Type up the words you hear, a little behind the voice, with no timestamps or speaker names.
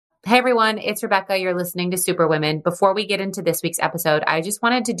Hey everyone, it's Rebecca. You're listening to Superwomen. Before we get into this week's episode, I just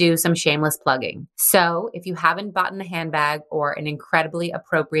wanted to do some shameless plugging. So if you haven't bought a handbag or an incredibly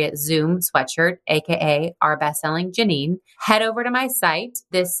appropriate Zoom sweatshirt, aka our best-selling Janine, head over to my site.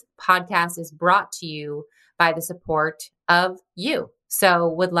 This podcast is brought to you by the support of you. So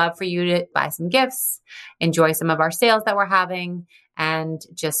would love for you to buy some gifts, enjoy some of our sales that we're having, and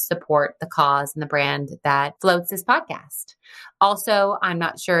just support the cause and the brand that floats this podcast. Also, I'm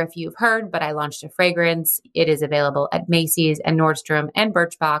not sure if you've heard, but I launched a fragrance. It is available at Macy's and Nordstrom and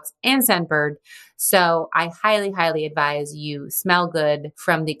Birchbox and Scentbird. So I highly, highly advise you smell good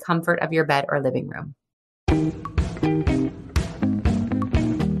from the comfort of your bed or living room.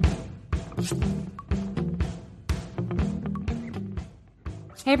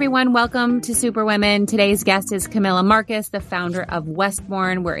 Hey everyone, welcome to Superwomen. Today's guest is Camilla Marcus, the founder of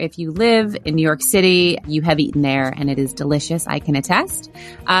Westbourne, where if you live in New York City, you have eaten there and it is delicious, I can attest.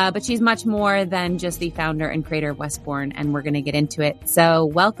 But she's much more than just the founder and creator of Westbourne, and we're going to get into it. So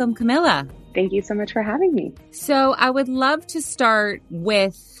welcome, Camilla. Thank you so much for having me. So I would love to start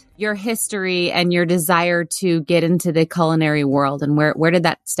with your history and your desire to get into the culinary world, and where did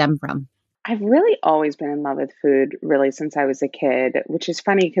that stem from? I've really always been in love with food, really, since I was a kid, which is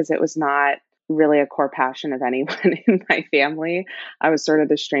funny because it was not really a core passion of anyone in my family. I was sort of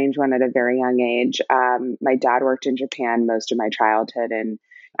the strange one at a very young age. My dad worked in Japan most of my childhood, and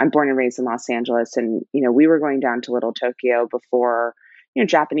I'm born and raised in Los Angeles. And, we were going down to Little Tokyo before,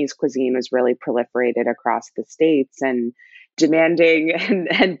 Japanese cuisine was really proliferated across the States and demanding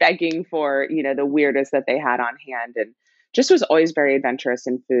and begging for, the weirdest that they had on hand. And just was always very adventurous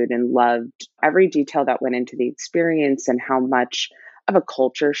in food and loved every detail that went into the experience and how much of a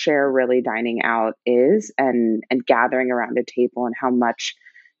culture share really dining out is and gathering around a table and how much,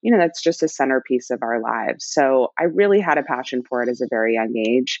 that's just a centerpiece of our lives. So I really had a passion for it as a very young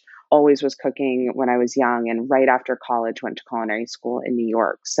age, always was cooking when I was young, and right after college went to culinary school in New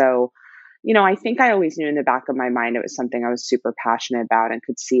York. So, I think I always knew in the back of my mind it was something I was super passionate about and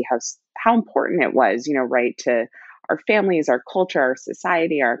could see how important it was, right, to our families, our culture, our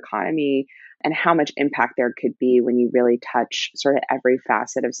society, our economy, and how much impact there could be when you really touch sort of every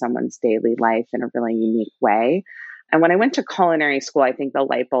facet of someone's daily life in a really unique way. And when I went to culinary school, I think the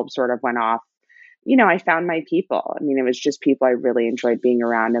light bulb sort of went off. I found my people. I mean, it was just people I really enjoyed being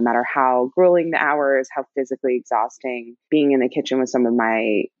around, no matter how grueling the hours, how physically exhausting. Being in the kitchen was some of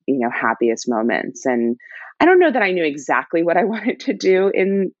my, happiest moments. And I don't know that I knew exactly what I wanted to do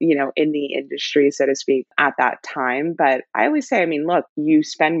in the industry, so to speak, at that time. But I always say, look, you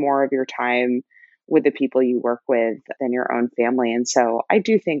spend more of your time with the people you work with than your own family. And so I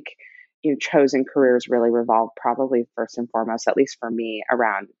do think, chosen careers really revolve probably first and foremost, at least for me,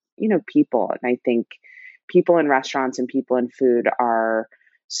 around people. And I think people in restaurants and people in food are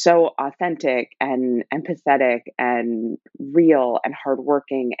so authentic and empathetic and real and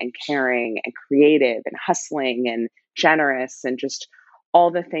hardworking and caring and creative and hustling and generous and just all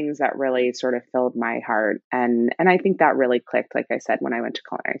the things that really sort of filled my heart. And I think that really clicked, like I said, when I went to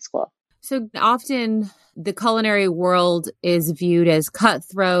culinary school. So often the culinary world is viewed as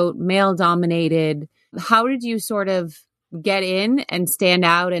cutthroat, male dominated. How did you sort of get in and stand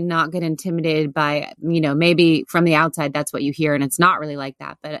out and not get intimidated by, maybe from the outside, that's what you hear and it's not really like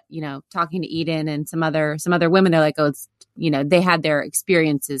that. But, talking to Eden and some other women, they're like, oh, it's, they had their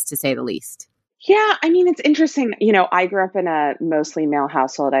experiences, to say the least. Yeah. It's interesting. I grew up in a mostly male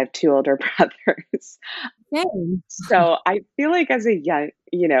household. I have two older brothers. Same. So I feel like as a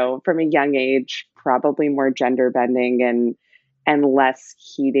young, from a young age, probably more gender bending and less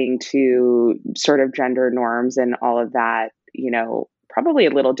heeding to sort of gender norms and all of that, probably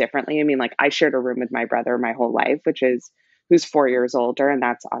a little differently. I shared a room with my brother my whole life, who's 4 years older, and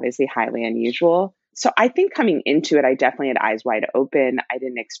that's obviously highly unusual. So I think coming into it, I definitely had eyes wide open. I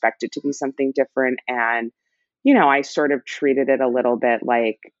didn't expect it to be something different. And, I sort of treated it a little bit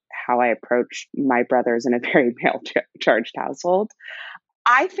like how I approached my brothers in a very male charged household.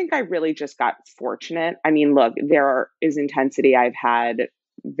 I think I really just got fortunate. Look, there is intensity. I've had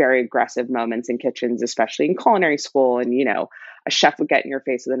very aggressive moments in kitchens, especially in culinary school. And, a chef would get in your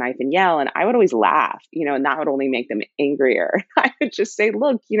face with a knife and yell, and I would always laugh, and that would only make them angrier. I would just say,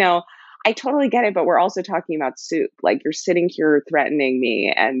 look, I totally get it, but we're also talking about soup. Like, you're sitting here threatening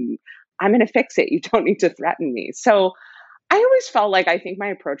me and I'm going to fix it. You don't need to threaten me. So I always felt like I think my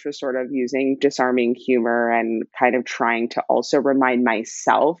approach was sort of using disarming humor and kind of trying to also remind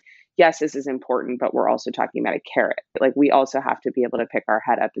myself, yes, this is important, but we're also talking about a carrot. Like, we also have to be able to pick our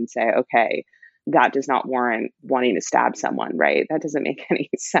head up and say, okay, that does not warrant wanting to stab someone, right? That doesn't make any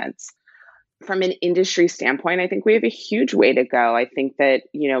sense. from an industry standpoint, I think we have a huge way to go. I think that,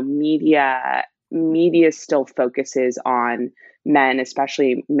 media still focuses on men,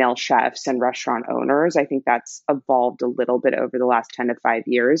 especially male chefs and restaurant owners. I think that's evolved a little bit over the last 10 to 5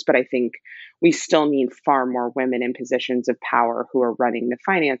 years, but I think we still need far more women in positions of power who are running the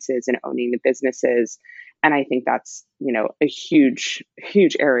finances and owning the businesses. And I think that's, a huge,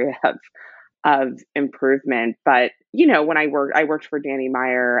 huge area of improvement. But, when I worked for Danny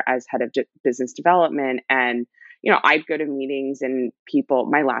Meyer as head of business development, and, I'd go to meetings and people,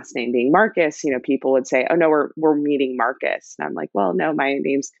 my last name being Marcus, people would say, oh no, we're meeting Marcus. And I'm like, well, no, my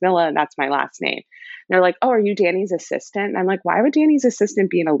name's Camilla and that's my last name. And they're like, oh, are you Danny's assistant? And I'm like, why would Danny's assistant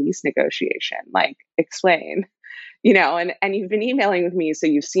be in a lease negotiation? Like, explain, and you've been emailing with me, so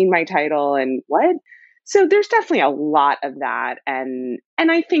you've seen my title and what? So there's definitely a lot of that. And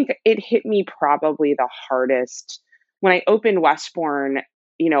I think it hit me probably the hardest when I opened Westbourne.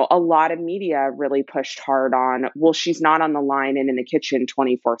 A lot of media really pushed hard on, well, she's not on the line and in the kitchen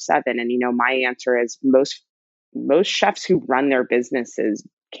 24/7. And, my answer is most chefs who run their businesses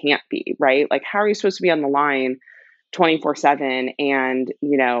can't be, right? Like, how are you supposed to be on the line 24/7 and,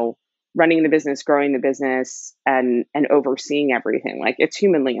 running the business, growing the business, and overseeing everything? Like, it's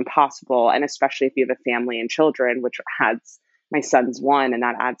humanly impossible. And especially if you have a family and children, which adds, my son's one, and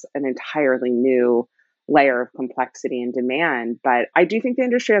that adds an entirely new layer of complexity and demand. But I do think the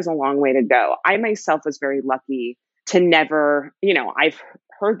industry has a long way to go. I myself was very lucky to never, I've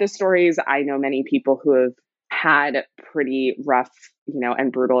heard the stories. I know many people who have had pretty rough,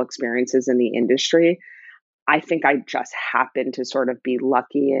 and brutal experiences in the industry. I think I just happened to sort of be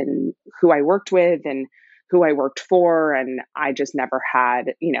lucky in who I worked with and who I worked for. And I just never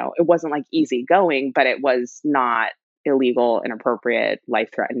had, it wasn't like easy going, but it was not illegal, inappropriate,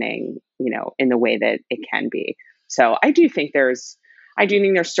 life-threatening, in the way that it can be. So I do think there's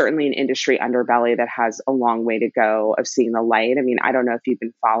certainly an industry underbelly that has a long way to go of seeing the light. I mean, I don't know if you've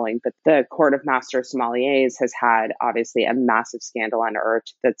been following, but the Court of Master Sommeliers has had obviously a massive scandal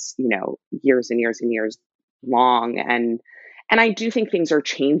unearthed that's, years and years and years long. And I do think things are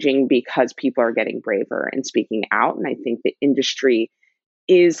changing because people are getting braver and speaking out. And I think the industry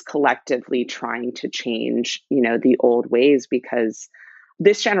is collectively trying to change, the old ways, because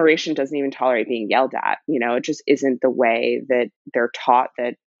this generation doesn't even tolerate being yelled at. It just isn't the way that they're taught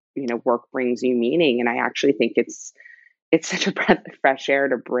that, work brings you meaning. And I actually think it's such a breath of fresh air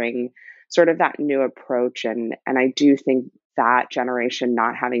to bring sort of that new approach. And I do think that generation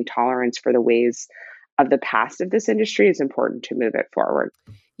not having tolerance for the ways of the past of this industry is important to move it forward.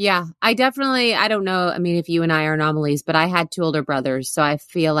 Yeah, I don't know. I mean, if you and I are anomalies, but I had two older brothers. So I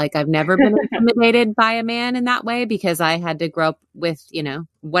feel like I've never been intimidated by a man in that way, because I had to grow up with,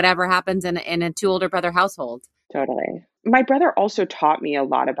 whatever happens in a two older brother household. Totally. My brother also taught me a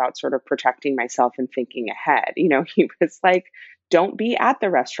lot about sort of protecting myself and thinking ahead. He was like, don't be at the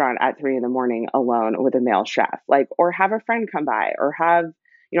restaurant at 3 a.m. alone with a male chef, or have a friend come by, or have,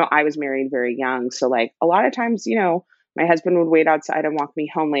 I was married very young. So a lot of times, my husband would wait outside and walk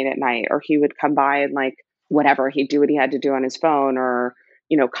me home late at night, or he would come by and whatever, he'd do what he had to do on his phone, or,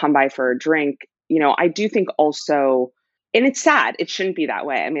 come by for a drink. I do think also, and it's sad, it shouldn't be that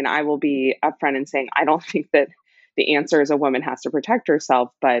way. I mean, I will be upfront in saying, I don't think that the answer is a woman has to protect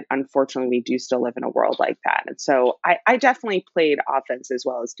herself, but unfortunately we do still live in a world like that. And so I definitely played offense as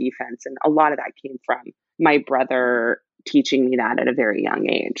well as defense. And a lot of that came from my brother teaching me that at a very young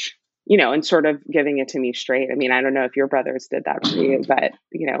age. And sort of giving it to me straight. I mean, I don't know if your brothers did that for you, but,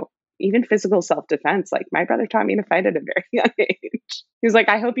 even physical self-defense, my brother taught me to fight at a very young age. He was like,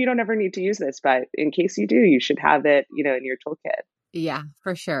 I hope you don't ever need to use this, but in case you do, you should have it, in your toolkit. Yeah,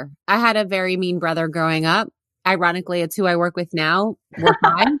 for sure. I had a very mean brother growing up. Ironically, it's who I work with now. We're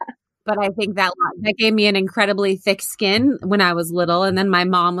fine. But I think that gave me an incredibly thick skin when I was little. And then my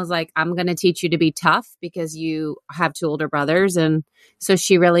mom was like, I'm going to teach you to be tough because you have two older brothers. And so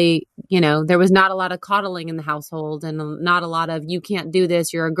she really, there was not a lot of coddling in the household, and not a lot of, you can't do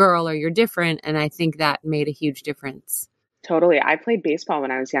this, you're a girl, or you're different. And I think that made a huge difference. Totally. I played baseball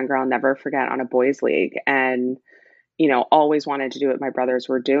when I was younger. I'll never forget, on a boys' league. And always wanted to do what my brothers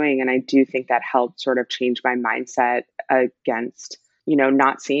were doing. And I do think that helped sort of change my mindset against,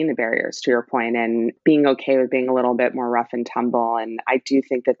 not seeing the barriers, to your point, and being okay with being a little bit more rough and tumble. And I do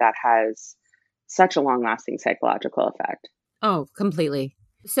think that has such a long lasting psychological effect. Oh, completely.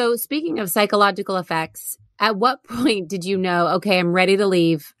 So speaking of psychological effects, at what point did you know, okay, I'm ready to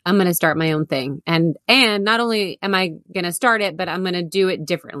leave, I'm going to start my own thing? And not only am I going to start it, but I'm going to do it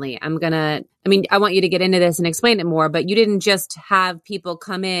differently. I want you to get into this and explain it more, but you didn't just have people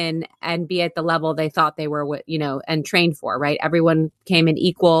come in and be at the level they thought they were, and trained for, right? Everyone came in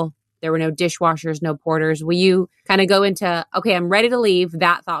equal There were no dishwashers, no porters. Will you kind of go into, okay, I'm ready to leave,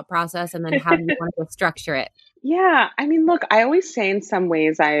 that thought process, and then how do you want to structure it? Yeah, I mean, look, I always say in some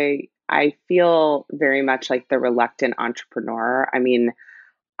ways I feel very much like the reluctant entrepreneur. I mean,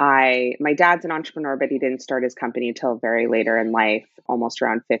 I my dad's an entrepreneur, but he didn't start his company until very later in life, almost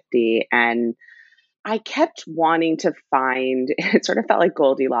around 50. And I kept wanting to find it sort of felt like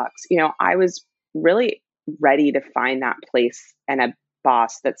Goldilocks. I was really ready to find that place and a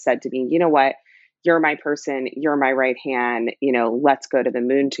boss that said to me, you know what, you're my person, you're my right hand, let's go to the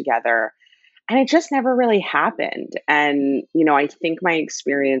moon together. And it just never really happened. And, I think my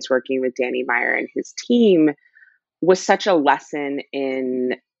experience working with Danny Meyer and his team was such a lesson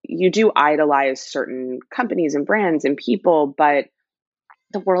in you do idolize certain companies and brands and people, but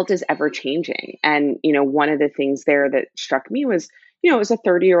the world is ever changing. And, one of the things there that struck me was, it was a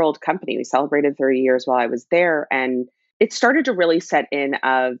 30-year-old company. We celebrated 30 years while I was there. And it started to really set in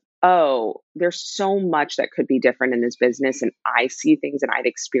of, oh, there's so much that could be different in this business. And I see things and I've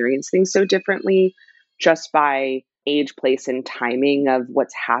experienced things so differently just by age, place, and timing of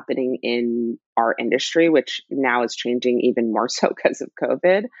what's happening in our industry, which now is changing even more so because of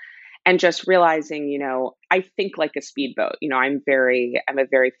COVID. And just realizing, I think like a speedboat. I'm a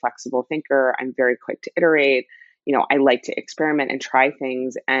very flexible thinker. I'm very quick to iterate. I like to experiment and try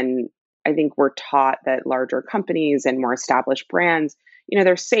things. And I think we're taught that larger companies and more established brands,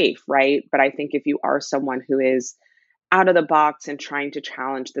 they're safe, right? But I think if you are someone who is out of the box and trying to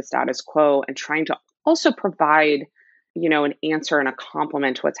challenge the status quo and trying to also provide, an answer and a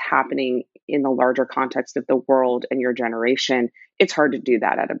complement to what's happening in the larger context of the world and your generation, it's hard to do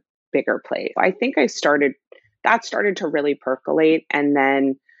that at a bigger plate. I think that started to really percolate. And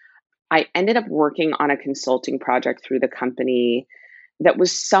then I ended up working on a consulting project through the company that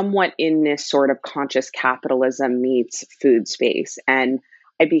was somewhat in this sort of conscious capitalism meets food space. And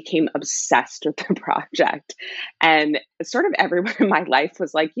I became obsessed with the project. And sort of everyone in my life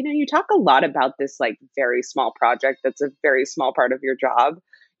was like, you talk a lot about this like very small project that's a very small part of your job,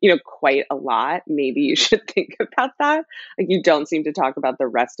 quite a lot. Maybe you should think about that. Like you don't seem to talk about the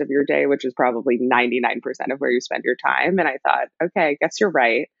rest of your day, which is probably 99% of where you spend your time. And I thought, okay, I guess you're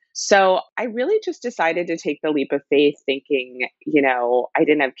right. So I really just decided to take the leap of faith thinking, I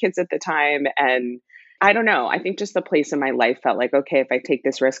didn't have kids at the time. And I don't know, I think just the place in my life felt like, okay, if I take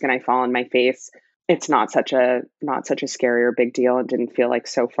this risk and I fall on my face, it's not such a scary or big deal and didn't feel like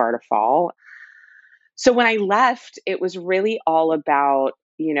so far to fall. So when I left, it was really all about,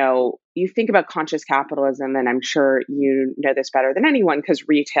 you think about conscious capitalism, and I'm sure you know this better than anyone because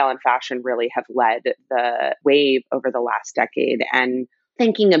retail and fashion really have led the wave over the last decade. And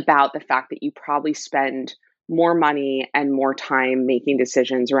thinking about the fact that you probably spend more money and more time making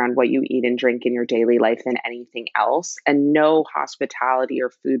decisions around what you eat and drink in your daily life than anything else. And no hospitality or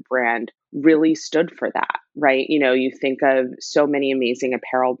food brand really stood for that, right? You think of so many amazing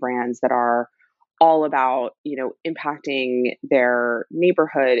apparel brands that are all about, impacting their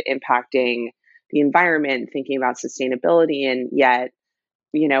neighborhood, impacting the environment, thinking about sustainability. And yet,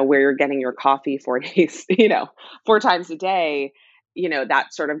 where you're getting your coffee 4 days, 4 times a day,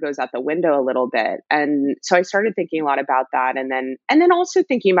 that sort of goes out the window a little bit. And so I started thinking a lot about that. And then also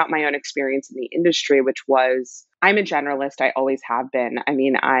thinking about my own experience in the industry, which was, I'm a generalist. I always have been. I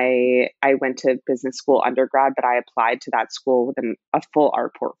mean, I went to business school undergrad, but I applied to that school with a full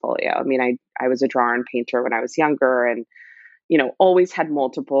art portfolio. I mean, I was a drawer and painter when I was younger and, always had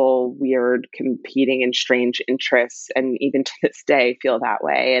multiple weird competing and strange interests. And even to this day feel that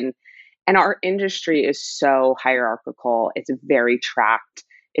way. And our industry is so hierarchical. It's very tracked.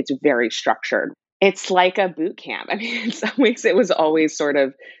 It's very structured. It's like a boot camp. I mean, in some ways, it was always sort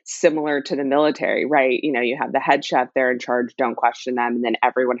of similar to the military, right? You have the head chef, they're in charge, don't question them. And then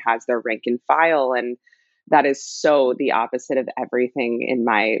everyone has their rank and file. And that is so the opposite of everything in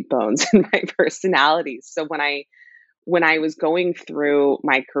my bones and my personality. So when I was going through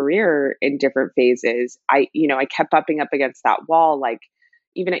my career in different phases, I kept bumping up against that wall. Like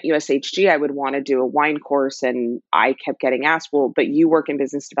even at USHG, I would want to do a wine course and I kept getting asked, well, but you work in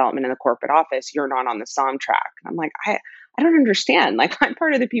business development in the corporate office. You're not on the SOM track. And I'm like, I don't understand. Like I'm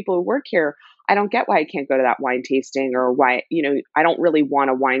part of the people who work here. I don't get why I can't go to that wine tasting or why, I don't really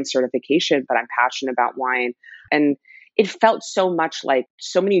want a wine certification, but I'm passionate about wine. And it felt so much like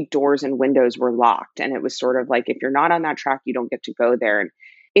so many doors and windows were locked. And it was sort of like, if you're not on that track, you don't get to go there. And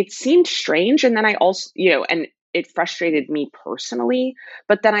it seemed strange. And then I also, and it frustrated me personally.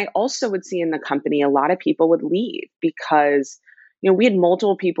 But then I also would see in the company, a lot of people would leave because, we had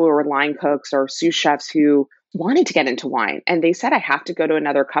multiple people who were line cooks or sous chefs who wanted to get into wine. And they said, I have to go to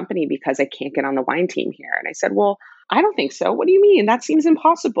another company because I can't get on the wine team here. And I said, well, I don't think so. What do you mean? That seems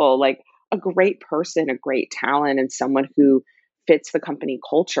impossible. Like a great person, a great talent, and someone who fits the company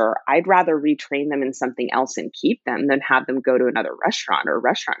culture, I'd rather retrain them in something else and keep them than have them go to another restaurant or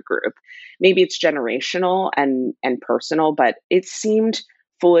restaurant group. Maybe it's generational and personal, but it seemed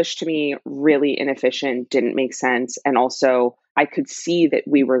foolish to me, really inefficient, didn't make sense. And also, I could see that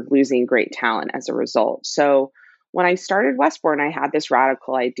we were losing great talent as a result. So when I started Westbourne, I had this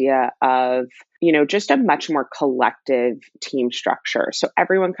radical idea of, just a much more collective team structure. So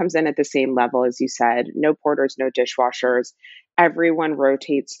everyone comes in at the same level, as you said, no porters, no dishwashers. Everyone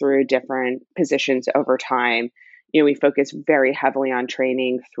rotates through different positions over time. We focus very heavily on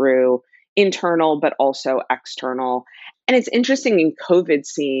training through internal, but also external. And it's interesting in COVID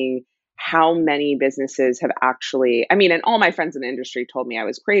seeing how many businesses have actually, and all my friends in the industry told me I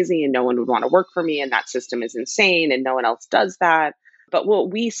was crazy and no one would want to work for me and that system is insane and no one else does that. But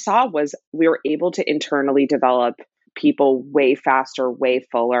what we saw was we were able to internally develop people way faster, way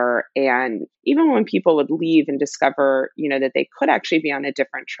fuller. And even when people would leave and discover, that they could actually be on a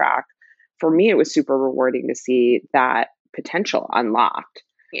different track, for me, it was super rewarding to see that potential unlocked.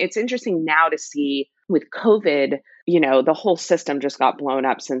 It's interesting now to see with COVID, the whole system just got blown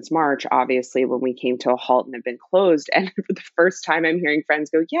up since March, obviously, when we came to a halt and have been closed. And for the first time, I'm hearing friends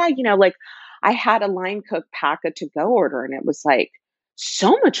go, yeah, like I had a line cook pack a to go order and it was like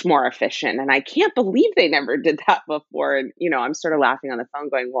so much more efficient. And I can't believe they never did that before. And, I'm sort of laughing on the phone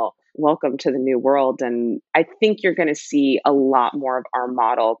going, well, welcome to the new world. And I think you're going to see a lot more of our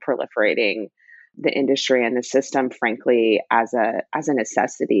model proliferating the industry and the system, frankly, as a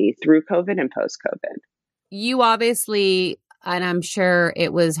necessity through COVID and post COVID. You obviously, and I'm sure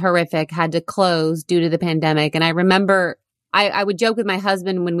it was horrific, had to close due to the pandemic. And I remember I would joke with my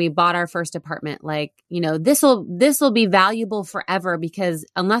husband when we bought our first apartment, like, this will be valuable forever because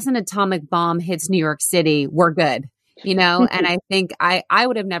unless an atomic bomb hits New York City, we're good. And I think I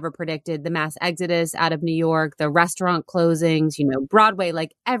would have never predicted the mass exodus out of New York, the restaurant closings, Broadway,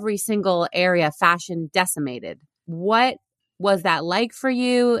 like every single area, fashion decimated. What was that like for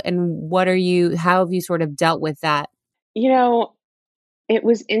you? And how have you sort of dealt with that? It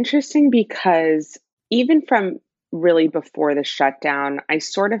was interesting because even from really before the shutdown, I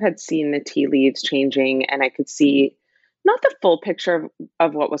sort of had seen the tea leaves changing and I could see not the full picture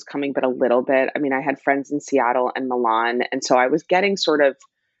of what was coming, but a little bit. I had friends in Seattle and Milan. And so I was getting sort of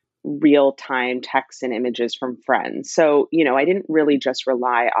real time texts and images from friends. So, I didn't really just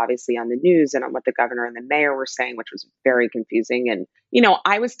rely obviously on the news and on what the governor and the mayor were saying, which was very confusing. And,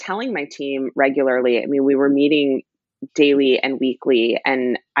 I was telling my team regularly, we were meeting daily and weekly,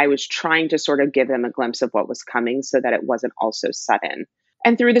 and I was trying to sort of give them a glimpse of what was coming so that it wasn't all so sudden.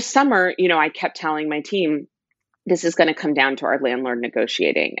 And through the summer, I kept telling my team, this is going to come down to our landlord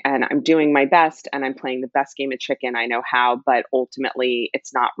negotiating. And I'm doing my best and I'm playing the best game of chicken I know how. But ultimately,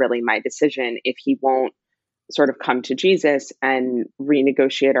 it's not really my decision if he won't sort of come to Jesus and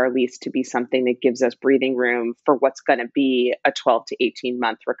renegotiate our lease to be something that gives us breathing room for what's going to be a 12 to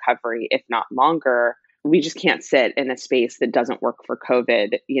 18-month recovery, if not longer. We just can't sit in a space that doesn't work for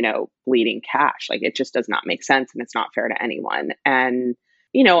COVID, bleeding cash. Like it just does not make sense and it's not fair to anyone. And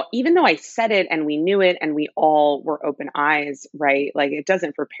even though I said it and we knew it and we all were open eyes, right? Like it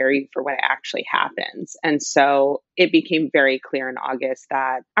doesn't prepare you for what actually happens. And so it became very clear in August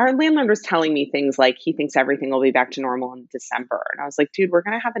that our landlord was telling me things like he thinks everything will be back to normal in December. And I was like, dude, we're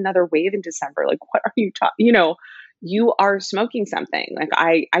going to have another wave in December. Like, what are you talking? You are smoking something. Like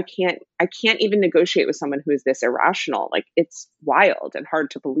I can't even negotiate with someone who is this irrational. Like it's wild and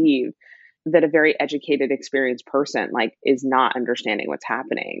hard to believe that a very educated, experienced person like is not understanding what's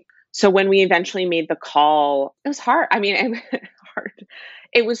happening. So when we eventually made the call, it was hard. Hard.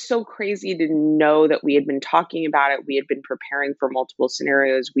 It was so crazy to know that we had been talking about it. We had been preparing for multiple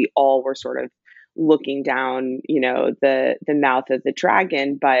scenarios. We all were sort of looking down, the mouth of the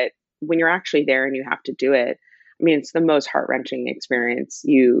dragon. But when you're actually there and you have to do it, it's the most heart-wrenching experience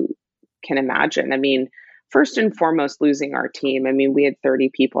you can imagine. First and foremost, losing our team. We had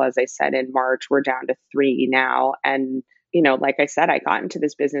 30 people, as I said, in March. We're down to 3 now. And, like I said, I got into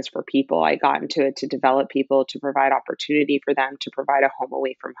this business for people. I got into it to develop people, to provide opportunity for them, to provide a home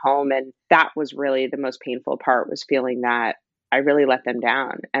away from home. And that was really the most painful part, was feeling that I really let them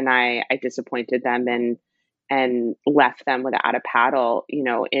down and I disappointed them and left them without a paddle,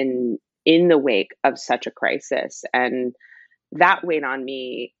 in the wake of such a crisis. And that weighed on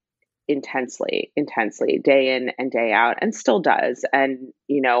me intensely, day in and day out, and still does. And,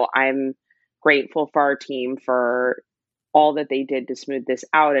 I'm grateful for our team for all that they did to smooth this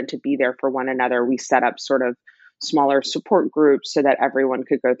out and to be there for one another. We set up sort of smaller support groups so that everyone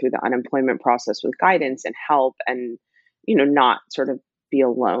could go through the unemployment process with guidance and help and, not sort of be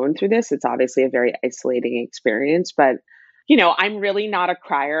alone through this. It's obviously a very isolating experience, but I'm really not a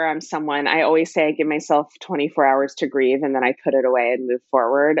crier. I always say I give myself 24 hours to grieve and then I put it away and move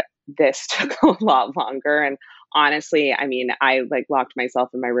forward. This took a lot longer. And honestly, I locked myself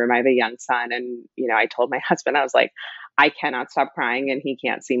in my room. I have a young son and, I told my husband, I was like, I cannot stop crying and he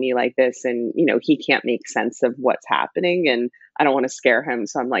can't see me like this. And, he can't make sense of what's happening and I don't want to scare him.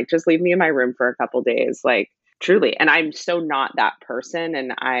 So I'm like, just leave me in my room for a couple days. Truly. And I'm so not that person.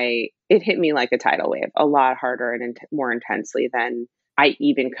 And it hit me like a tidal wave, a lot harder and more intensely than I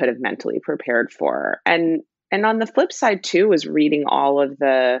even could have mentally prepared for. And on the flip side too, was reading all of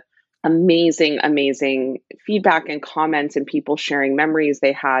the amazing feedback and comments and people sharing memories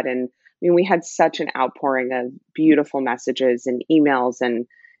they had. And we had such an outpouring of beautiful messages and emails and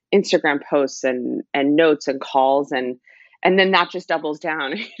Instagram posts and notes and calls. And then that just doubles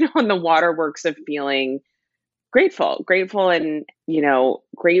down, on the waterworks of feeling grateful and,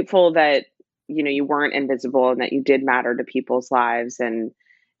 grateful that, you weren't invisible and that you did matter to people's lives and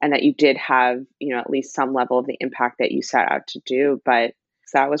that you did have, at least some level of the impact that you set out to do. But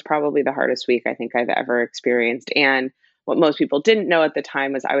that was probably the hardest week I think I've ever experienced. And what most people didn't know at the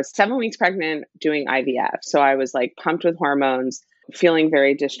time was I was 7 weeks pregnant doing IVF. So I was pumped with hormones, feeling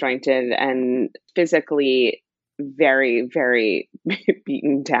very disjointed and physically very, very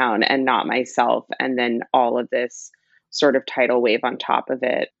beaten down and not myself. And then all of this sort of tidal wave on top of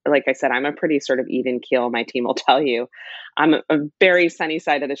it. Like I said, I'm a pretty sort of even keel. My team will tell you I'm a very sunny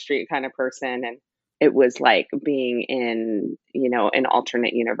side of the street kind of person. And it was like being in, an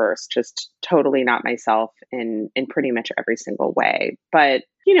alternate universe, just totally not myself in pretty much every single way. But,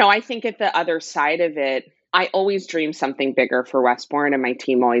 I think at the other side of it, I always dreamed something bigger for Westbourne and my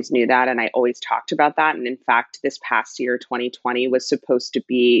team always knew that. And I always talked about that. And in fact, this past year, 2020 was supposed to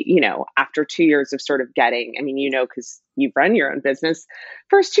be, after 2 years of sort of getting, because you've run your own business,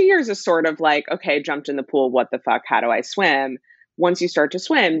 first 2 years is sort of like, okay, jumped in the pool. What the fuck? How do I swim? Once you start to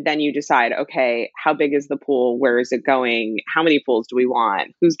swim, then you decide, okay, how big is the pool? Where is it going? How many pools do we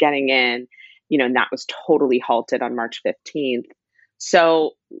want? Who's getting in? And that was totally halted on March 15th.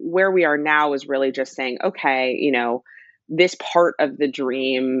 So where we are now is really just saying, okay, this part of the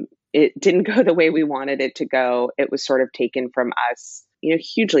dream, it didn't go the way we wanted it to go. It was sort of taken from us,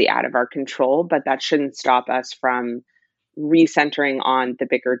 hugely out of our control, but that shouldn't stop us from recentering on the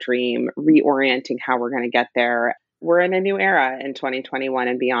bigger dream, reorienting how we're going to get there. We're in a new era in 2021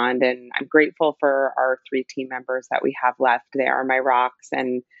 and beyond. And I'm grateful for our 3 team members that we have left. They are my rocks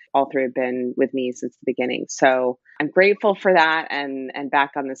and all 3 have been with me since the beginning. So I'm grateful for that and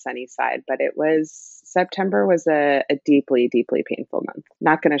back on the sunny side. But September was a deeply, deeply painful month.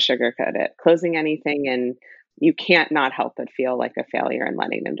 Not going to sugarcoat it. Closing anything and you can't not help but feel like a failure and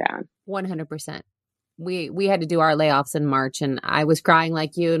letting them down. 100%. We had to do our layoffs in March and I was crying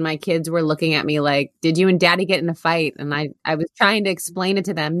like you and my kids were looking at me like, did you and daddy get in a fight? And I was trying to explain it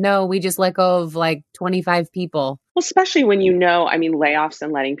to them. No, we just let go of 25 people. Well, especially when layoffs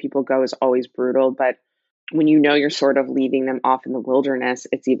and letting people go is always brutal. But when you're sort of leaving them off in the wilderness,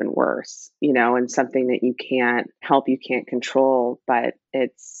 it's even worse, and something that you can't help, you can't control, but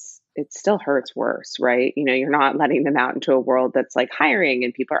it still hurts worse, right? You're not letting them out into a world that's hiring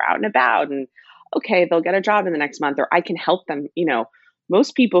and people are out and about and okay, they'll get a job in the next month or I can help them.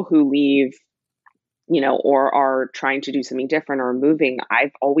 Most people who leave, or are trying to do something different or moving,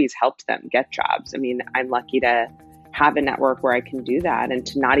 I've always helped them get jobs. I'm lucky to have a network where I can do that and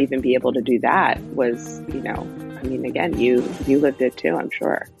to not even be able to do that was, again, you lived it too, I'm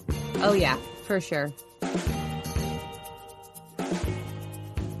sure. Oh yeah, for sure.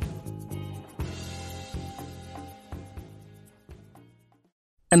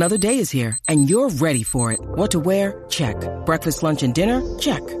 Another day is here, and you're ready for it. What to wear? Check. Breakfast, lunch, and dinner?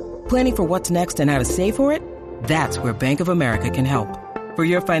 Check. Planning for what's next and how to save for it? That's where Bank of America can help. For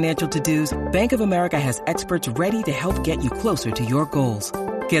your financial to-dos, Bank of America has experts ready to help get you closer to your goals.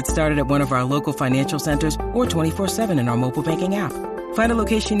 Get started at one of our local financial centers or 24/7 in our mobile banking app. Find a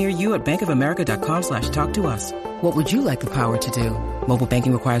location near you at bankofamerica.com/talktous. What would you like the power to do? Mobile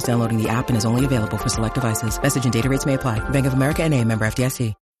banking requires downloading the app and is only available for select devices. Message and data rates may apply. Bank of America NA, member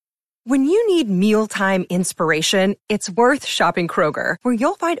FDIC. When you need mealtime inspiration, it's worth shopping Kroger, where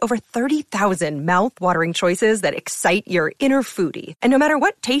you'll find over 30,000 mouth-watering choices that excite your inner foodie. And no matter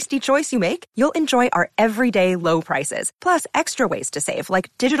what tasty choice you make, you'll enjoy our everyday low prices, plus extra ways to save,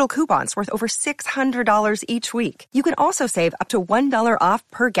 like digital coupons worth over $600 each week. You can also save up to $1 off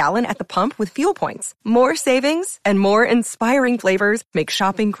per gallon at the pump with fuel points. More savings and more inspiring flavors make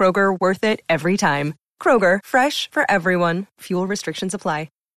shopping Kroger worth it every time. Kroger, fresh for everyone. Fuel restrictions apply.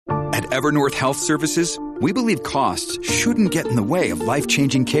 At Evernorth Health Services, we believe costs shouldn't get in the way of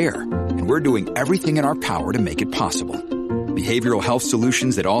life-changing care, and we're doing everything in our power to make it possible. Behavioral health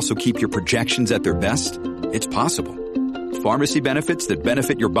solutions that also keep your projections at their best? It's possible. Pharmacy benefits that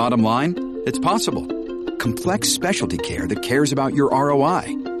benefit your bottom line? It's possible. Complex specialty care that cares about your ROI?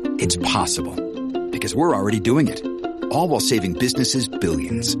 It's possible. Because we're already doing it. All while saving businesses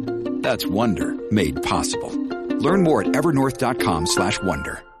billions. That's Wonder made possible. Learn more at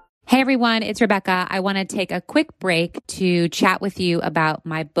evernorth.com/wonder. Hey everyone, it's Rebecca. I want to take a quick break to chat with you about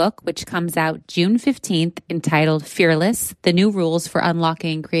my book, which comes out June 15th, entitled Fearless: The New Rules for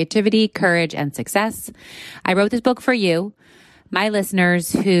Unlocking Creativity, Courage, and Success. I wrote this book for you, my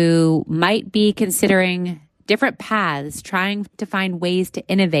listeners who might be considering different paths, trying to find ways to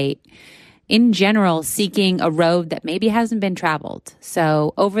innovate, in general, seeking a road that maybe hasn't been traveled.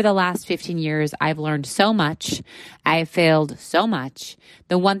 So over the last 15 years, I've learned so much. I've failed so much.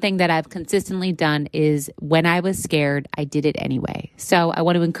 The one thing that I've consistently done is when I was scared, I did it anyway. So I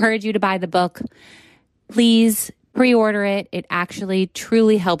want to encourage you to buy the book. Please pre-order it. It actually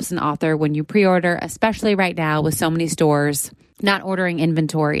truly helps an author when you pre-order, especially right now with so many stores not ordering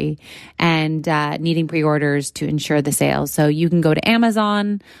inventory and needing pre-orders to ensure the sales. So you can go to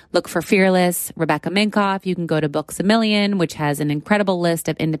Amazon, look for Fearless, Rebecca Minkoff. You can go to Books A Million, which has an incredible list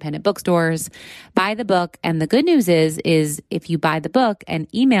of independent bookstores. Buy the book. And the good news is if you buy the book and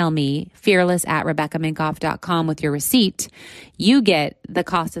email me, fearless@RebeccaMinkoff.com with your receipt, you get the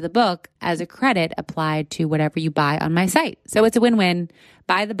cost of the book as a credit applied to whatever you buy on my site. So it's a win-win.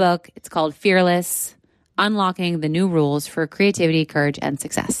 Buy the book. It's called Fearless: Unlocking the New Rules for Creativity, Courage, and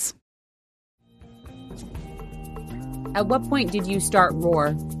Success. At what point did you start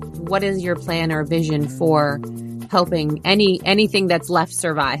Roar? What is your plan or vision for helping anything that's left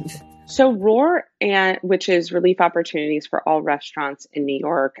survive? So Roar, which is Relief Opportunities for All Restaurants in New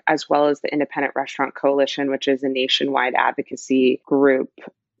York, as well as the Independent Restaurant Coalition, which is a nationwide advocacy group,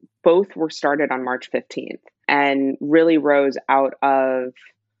 both were started on March 15th and really rose out of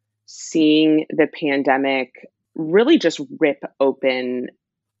seeing the pandemic really just rip open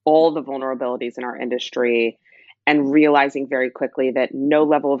all the vulnerabilities in our industry and realizing very quickly that no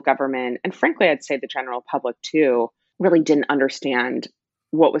level of government, and frankly, I'd say the general public too, really didn't understand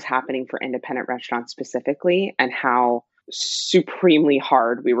what was happening for independent restaurants specifically and how supremely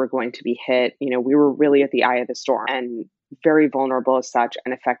hard we were going to be hit. You know, we were really at the eye of the storm and very vulnerable as such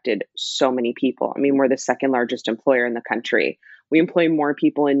and affected so many people. I mean, we're the second largest employer in the country. We employ more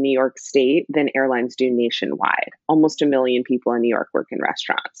people in New York State than airlines do nationwide. Almost 1 million people in New York work in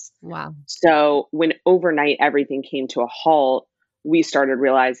restaurants. Wow. So when overnight everything came to a halt, we started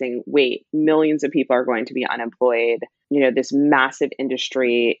realizing, wait, millions of people are going to be unemployed. You know, this massive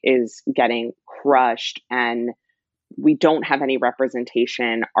industry is getting crushed and we don't have any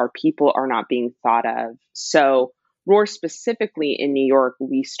representation. Our people are not being thought of. So Roar specifically in New York,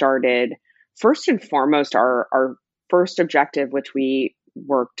 we started first and foremost, our first objective, which we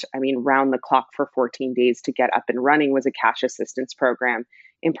worked, round the clock for 14 days to get up and running, was a cash assistance program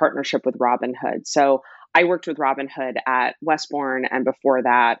in partnership with Robinhood. So I worked with Robinhood at Westbourne, and before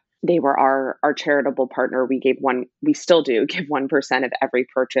that, they were our charitable partner. We still do give 1% of every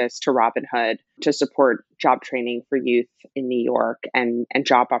purchase to Robinhood to support job training for youth in New York and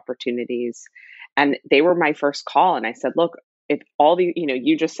job opportunities. And they were my first call. And I said, look, if all the,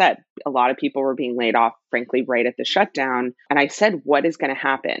 you just said a lot of people were being laid off, frankly, right at the shutdown. And I said, what is going to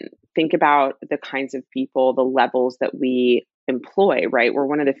happen? Think about the kinds of people, the levels that we employ, right? We're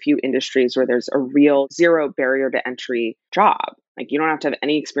one of the few industries where there's a real zero barrier to entry job. Like, you don't have to have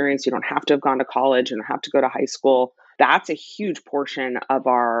any experience. You don't have to have gone to college. You don't have to go to high school. That's a huge portion of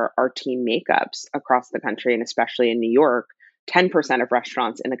our team makeups across the country, and especially in New York. 10% of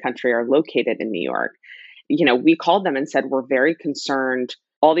restaurants in the country are located in New York. We called them and said, we're very concerned.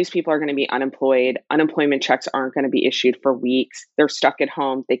 All these people are going to be unemployed. Unemployment checks aren't going to be issued for weeks. They're stuck at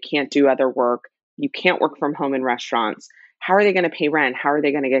home. They can't do other work. You can't work from home in restaurants. How are they going to pay rent? How are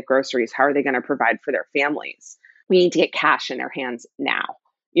they going to get groceries? How are they going to provide for their families? We need to get cash in their hands now.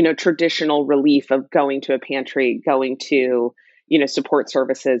 Traditional relief of going to a pantry, going to, support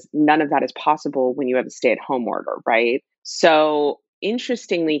services, none of that is possible when you have a stay-at-home order, right? So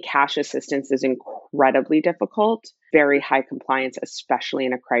interestingly, cash assistance is incredibly difficult, very high compliance, especially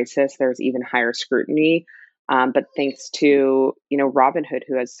in a crisis. There's even higher scrutiny. But thanks to, Robinhood,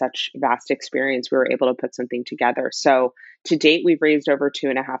 who has such vast experience, we were able to put something together. So to date, we've raised over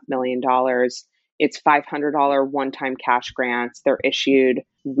 $2.5 million. It's $500 one-time cash grants. They're issued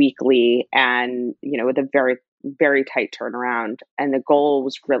weekly and, with a very, very tight turnaround. And the goal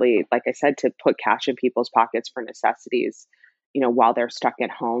was really, like I said, to put cash in people's pockets for necessities, while they're stuck at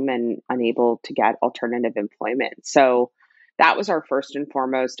home and unable to get alternative employment. So that was our first and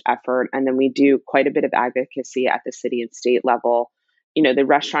foremost effort. And then we do quite a bit of advocacy at the city and state level. The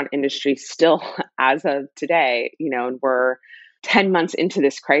restaurant industry still, as of today, and we're 10 months into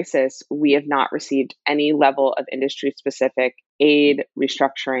this crisis, we have not received any level of industry specific aid,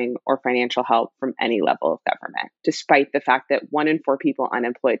 restructuring, or financial help from any level of government, despite the fact that 1 in 4 people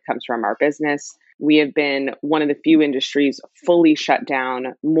unemployed comes from our business. We have been one of the few industries fully shut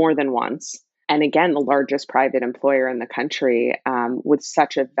down more than once. And again, the largest private employer in the country, with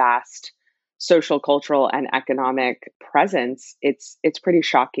such a vast social, cultural, and economic presence, it's pretty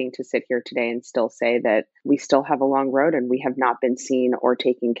shocking to sit here today and still say that we still have a long road and we have not been seen or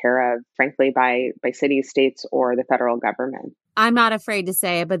taken care of, frankly, by cities, states, or the federal government. I'm not afraid to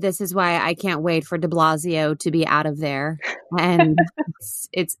say it, but this is why I can't wait for de Blasio to be out of there. And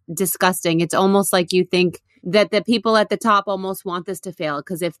it's disgusting. It's almost like you think that the people at the top almost want this to fail,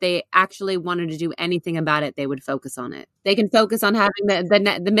 because if they actually wanted to do anything about it, they would focus on it. They can focus on having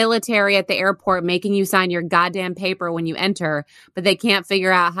the military at the airport making you sign your goddamn paper when you enter, but they can't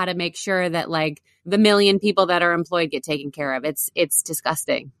figure out how to make sure that like the million people that are employed get taken care of. It's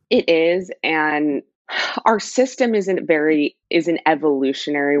disgusting. It is. And our system is an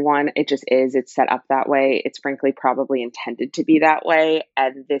evolutionary one. It just is. It's set up that way. It's frankly probably intended to be that way.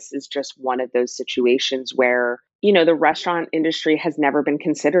 And this is just one of those situations where, the restaurant industry has never been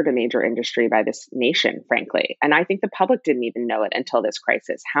considered a major industry by this nation, frankly. And I think the public didn't even know it until this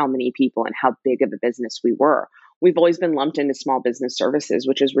crisis, how many people and how big of a business we were. We've always been lumped into small business services,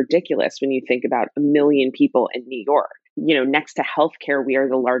 which is ridiculous when you think about 1 million people in New York. Next to healthcare, we are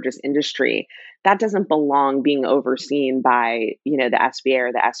the largest industry. That doesn't belong being overseen by, the SBA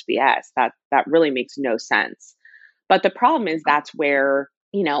or the SBS. That really makes no sense. But the problem is that's where,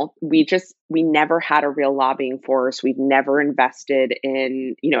 we never had a real lobbying force. We've never invested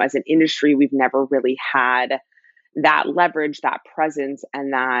in, as an industry, we've never really had that leverage, that presence,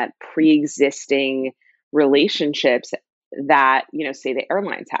 and that pre-existing relationships that, say the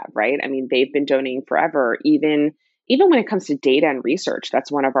airlines have, right? I mean, they've been donating forever, even when it comes to data and research.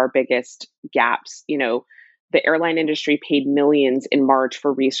 That's one of our biggest gaps. The airline industry paid millions in March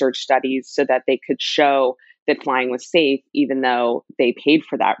for research studies so that they could show that flying was safe, even though they paid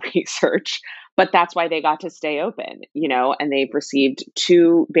for that research. But that's why they got to stay open, and they've received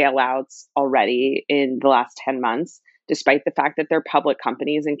 2 bailouts already in the last 10 months, despite the fact that they're public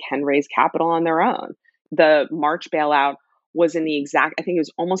companies and can raise capital on their own. The March bailout was I think it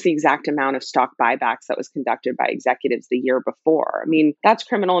was almost the exact amount of stock buybacks that was conducted by executives the year before. I mean, that's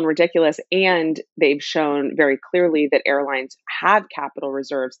criminal and ridiculous. And they've shown very clearly that airlines have capital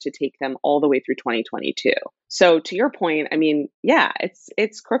reserves to take them all the way through 2022. So to your point, I mean, yeah,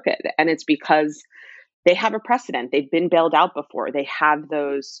 it's crooked. And it's because they have a precedent. They've been bailed out before. They have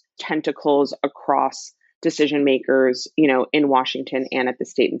those tentacles across decision makers, in Washington and at the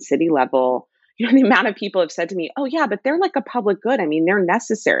state and city level. The amount of people have said to me, oh, yeah, but they're like a public good. I mean, they're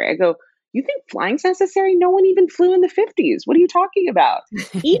necessary. I go, you think flying's necessary? No one even flew in the 50s. What are you talking about?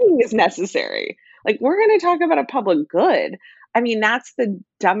 Eating is necessary. Like, we're going to talk about a public good. I mean, that's the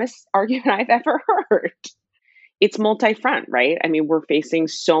dumbest argument I've ever heard. It's multi-front, right? I mean, we're facing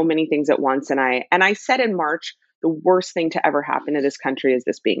so many things at once. And I said in March, the worst thing to ever happen to this country is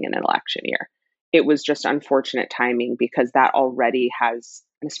this being an election year. It was just unfortunate timing because that already has,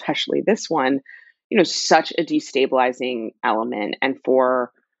 and especially this one, such a destabilizing element. And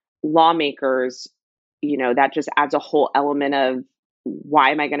for lawmakers, that just adds a whole element of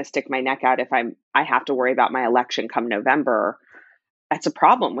why am I going to stick my neck out if I have to worry about my election come November? That's a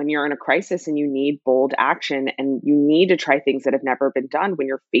problem when you're in a crisis and you need bold action and you need to try things that have never been done when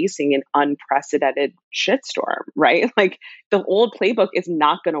you're facing an unprecedented shitstorm, right? Like the old playbook is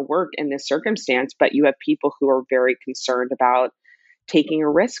not going to work in this circumstance, but you have people who are very concerned about taking a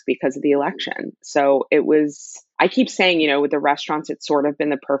risk because of the election. So I keep saying, with the restaurants, it's sort of been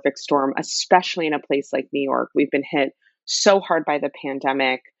the perfect storm, especially in a place like New York. We've been hit so hard by the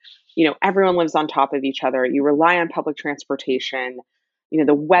pandemic. Everyone lives on top of each other. You rely on public transportation.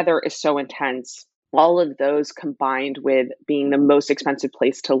 The weather is so intense. all of those combined with being the most expensive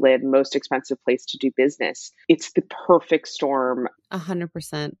place to live, most expensive place to do business, it's the perfect storm.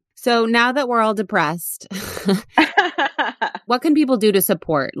 100%. So now that we're all depressed, what can people do to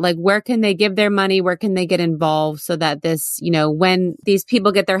support? Like, where can they give their money? Where can they get involved so that this, when these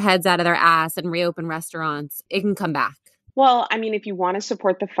people get their heads out of their ass and reopen restaurants, it can come back? Well, I mean, if you want to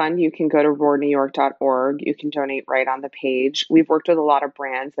support the fund, you can go to roarnewyork.org. You can donate right on the page. We've worked with a lot of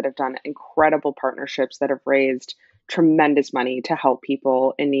brands that have done incredible partnerships that have raised tremendous money to help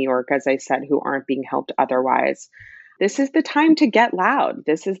people in New York, as I said, who aren't being helped otherwise. This is the time to get loud.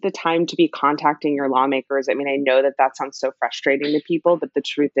 This is the time to be contacting your lawmakers. I mean, I know that sounds so frustrating to people, but the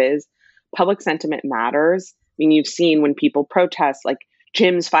truth is public sentiment matters. I mean, you've seen when people protest, like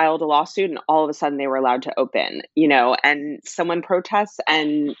gyms filed a lawsuit and all of a sudden they were allowed to open, and someone protests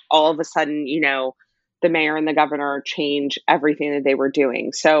and all of a sudden, the mayor and the governor change everything that they were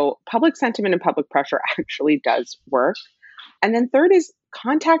doing. So public sentiment and public pressure actually does work. And then third is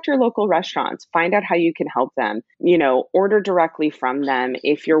contact your local restaurants, find out how you can help them, order directly from them.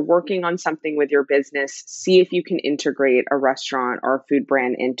 If you're working on something with your business, see if you can integrate a restaurant or a food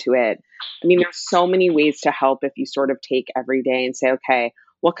brand into it. I mean, there's so many ways to help if you sort of take every day and say, okay,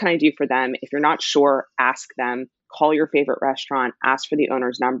 what can I do for them? If you're not sure, ask them, call your favorite restaurant, ask for the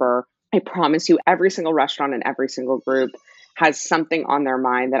owner's number. I promise you, every single restaurant and every single group has something on their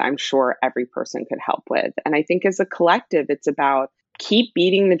mind that I'm sure every person could help with. And I think as a collective, it's about keep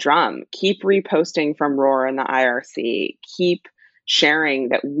beating the drum, keep reposting from Roar and the IRC, keep sharing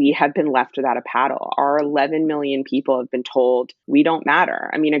that we have been left without a paddle. Our 11 million people have been told we don't matter.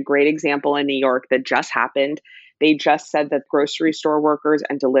 I mean, a great example in New York that just happened, they just said that grocery store workers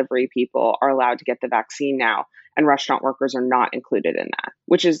and delivery people are allowed to get the vaccine now, and restaurant workers are not included in that,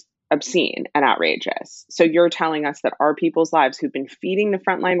 which is obscene and outrageous. So you're telling us that our people's lives who've been feeding the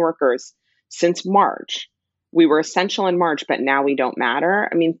frontline workers since March, we were essential in March, but now we don't matter.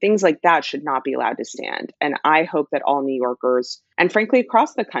 I mean, things like that should not be allowed to stand. And I hope that all New Yorkers, and frankly,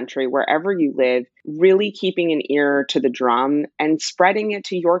 across the country, wherever you live, really keeping an ear to the drum and spreading it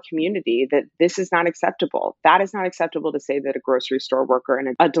to your community that this is not acceptable. That is not acceptable to say that a grocery store worker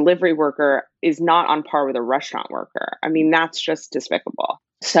and a delivery worker is not on par with a restaurant worker. I mean, that's just despicable.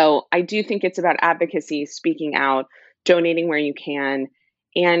 So I do think it's about advocacy, speaking out, donating where you can,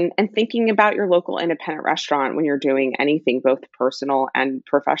 and thinking about your local independent restaurant when you're doing anything, both personal and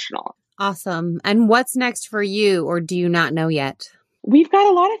professional. Awesome. And what's next for you, or do you not know yet? We've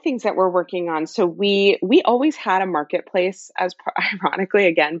got a lot of things that we're working on. So we always had a marketplace ironically,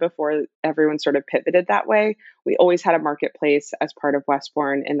 again, before everyone sort of pivoted that way, we always had a marketplace as part of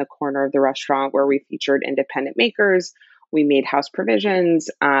Westbourne in the corner of the restaurant where we featured independent makers. We made house provisions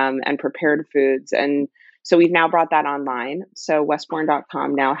and prepared foods. And so we've now brought that online. So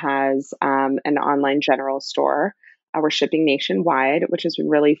Westbourne.com now has an online general store. We're shipping nationwide, which has been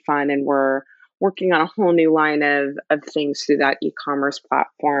really fun. And we're working on a whole new line of things through that e-commerce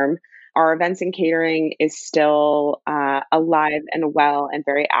platform. Our events and catering is still alive and well and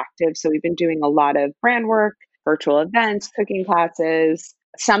very active. So we've been doing a lot of brand work, virtual events, cooking classes.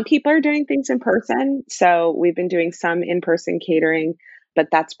 Some people are doing things in person. So we've been doing some in-person catering, but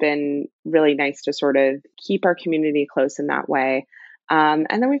that's been really nice to sort of keep our community close in that way. And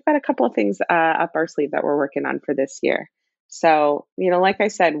then we've got a couple of things up our sleeve that we're working on for this year. So, like I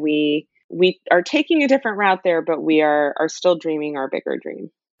said, we are taking a different route there, but we are still dreaming our bigger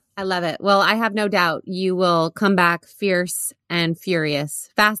dream. I love it. Well, I have no doubt you will come back fierce and furious,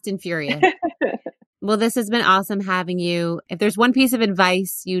 fast and furious. Well, this has been awesome having you. If there's one piece of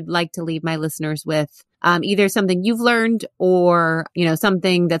advice you'd like to leave my listeners with, either something you've learned or,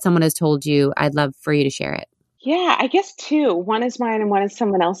 something that someone has told you, I'd love for you to share it. Yeah, I guess two. One is mine and one is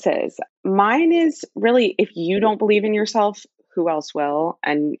someone else's. Mine is really, if you don't believe in yourself, who else will?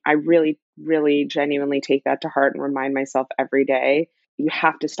 And I really, really genuinely take that to heart and remind myself every day. You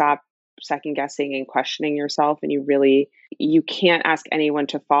have to stop second guessing and questioning yourself. And you can't ask anyone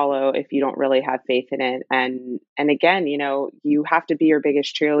to follow if you don't really have faith in it. And again, you have to be your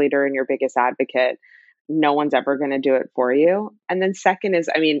biggest cheerleader and your biggest advocate. No one's ever going to do it for you. And then second is,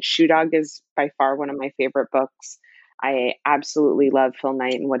 Shoe Dog is by far one of my favorite books. I absolutely love Phil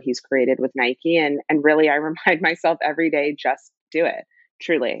Knight and what he's created with Nike. And really, I remind myself every day, just do it,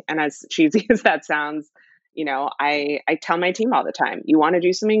 truly. And as cheesy as that sounds, I tell my team all the time, you want to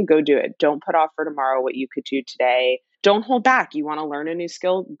do something, go do it. Don't put off for tomorrow what you could do today. Don't hold back. You want to learn a new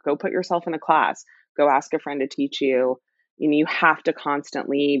skill, go put yourself in a class, go ask a friend to teach you. You have to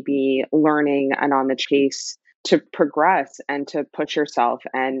constantly be learning and on the chase to progress and to push yourself.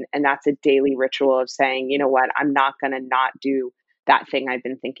 And that's a daily ritual of saying, you know what, I'm not going to not do that thing I've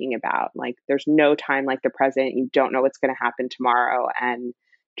been thinking about. Like, there's no time like the present. You don't know what's going to happen tomorrow. And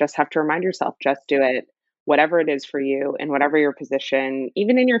just have to remind yourself, just do it, whatever it is for you and whatever your position,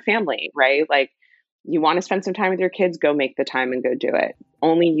 even in your family, right? Like, you want to spend some time with your kids, go make the time and go do it.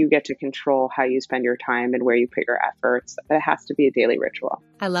 Only you get to control how you spend your time and where you put your efforts. But it has to be a daily ritual.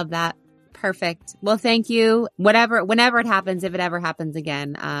 I love that. Perfect. Well, thank you. Whenever it happens, if it ever happens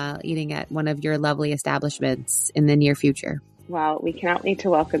again, eating at one of your lovely establishments in the near future. Well, we cannot wait to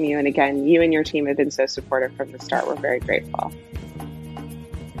welcome you. And again, you and your team have been so supportive from the start. We're very grateful.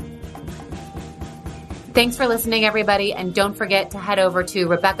 Thanks for listening, everybody. And don't forget to head over to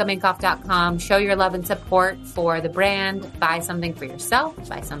RebeccaMinkoff.com. Show your love and support for the brand. Buy something for yourself.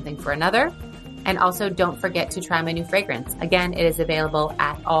 Buy something for another. And also don't forget to try my new fragrance. Again, it is available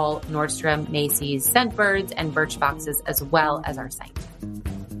at all Nordstrom, Macy's, Scentbirds, and Birchboxes, as well as our site.